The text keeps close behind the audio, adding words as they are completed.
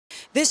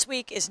This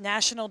week is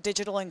National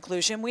Digital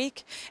Inclusion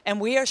Week, and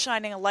we are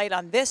shining a light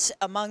on this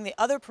among the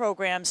other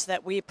programs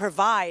that we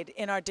provide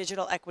in our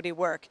digital equity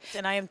work.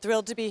 And I am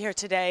thrilled to be here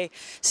today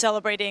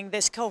celebrating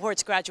this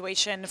cohort's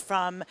graduation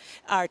from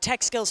our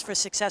Tech Skills for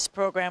Success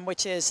program,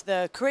 which is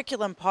the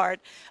curriculum part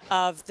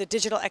of the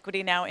Digital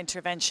Equity Now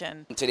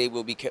intervention. Today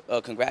we'll be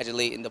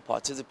congratulating the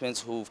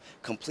participants who've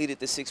completed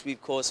the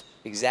 6-week course,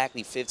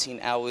 exactly 15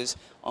 hours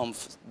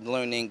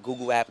learning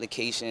Google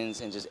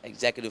applications and just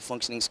executive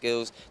functioning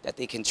skills that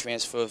they can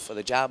transfer for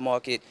the job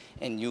market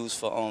and use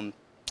for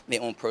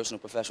their own personal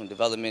professional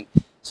development.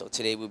 So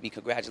today we'll be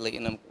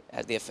congratulating them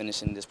as they're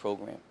finishing this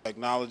program.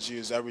 Technology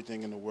is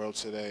everything in the world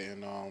today,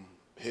 and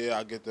here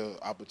I get the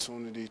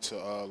opportunity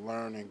to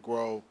learn and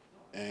grow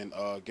and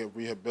get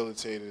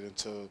rehabilitated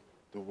into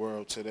the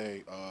world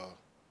today,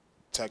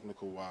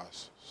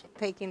 technical-wise. So.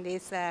 Taking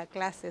these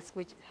classes,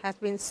 which has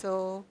been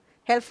so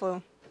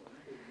helpful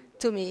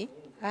to me.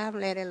 I have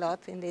learned a lot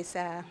in this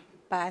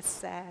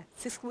past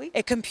 6 weeks.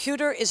 A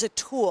computer is a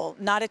tool,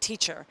 not a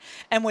teacher.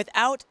 And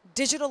without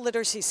digital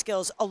literacy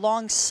skills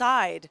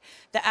alongside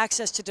the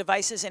access to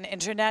devices and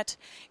internet,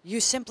 you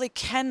simply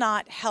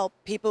cannot help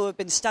people who have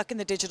been stuck in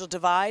the digital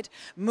divide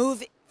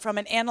move from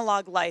an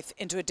analog life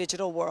into a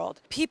digital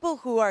world. People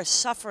who are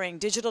suffering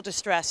digital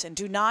distress and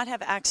do not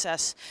have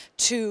access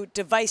to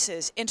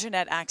devices,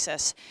 internet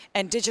access,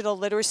 and digital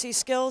literacy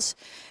skills,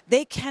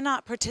 they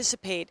cannot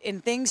participate in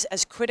things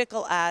as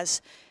critical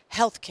as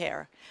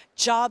healthcare,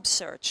 job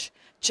search,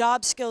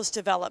 job skills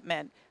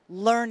development,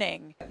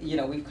 learning. You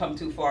know, we've come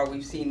too far.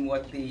 We've seen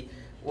what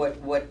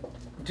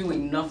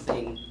doing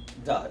nothing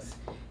does.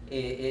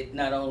 It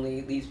not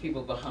only leaves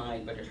people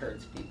behind, but it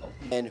hurts people.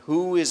 And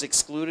who is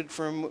excluded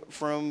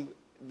from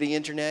the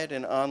internet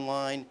and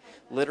online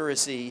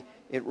literacy?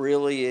 It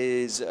really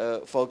is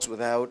folks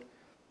without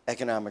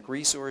economic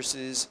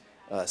resources,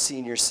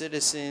 senior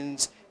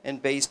citizens, and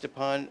based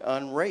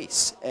upon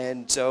race.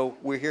 And so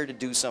we're here to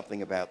do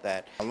something about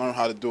that. I learned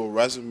how to do a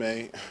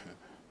resume.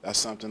 That's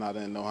something I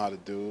didn't know how to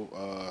do.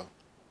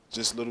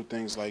 Just little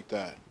things like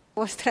that. I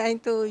was trying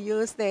to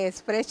use the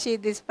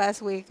spreadsheet this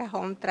past week at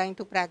home, trying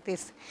to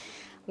practice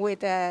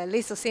with a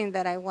list of things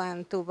that I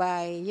want to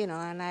buy, you know,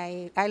 and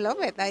I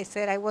love it. I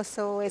said I was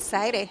so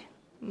excited.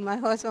 My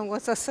husband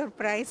was so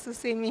surprised to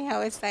see me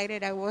how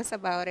excited I was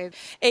about it.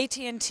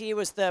 AT&T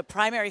was the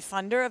primary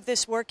funder of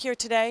this work here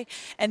today,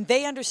 and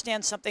they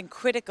understand something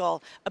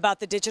critical about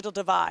the digital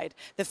divide,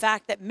 the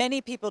fact that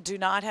many people do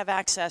not have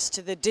access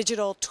to the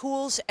digital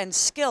tools and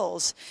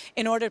skills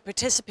in order to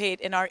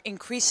participate in our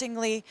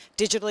increasingly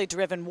digitally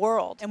driven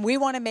world. And we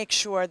want to make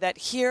sure that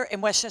here in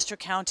Westchester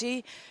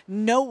County,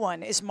 no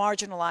one is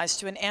marginalized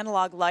to an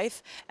analog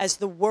life as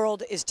the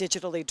world is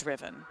digitally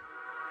driven.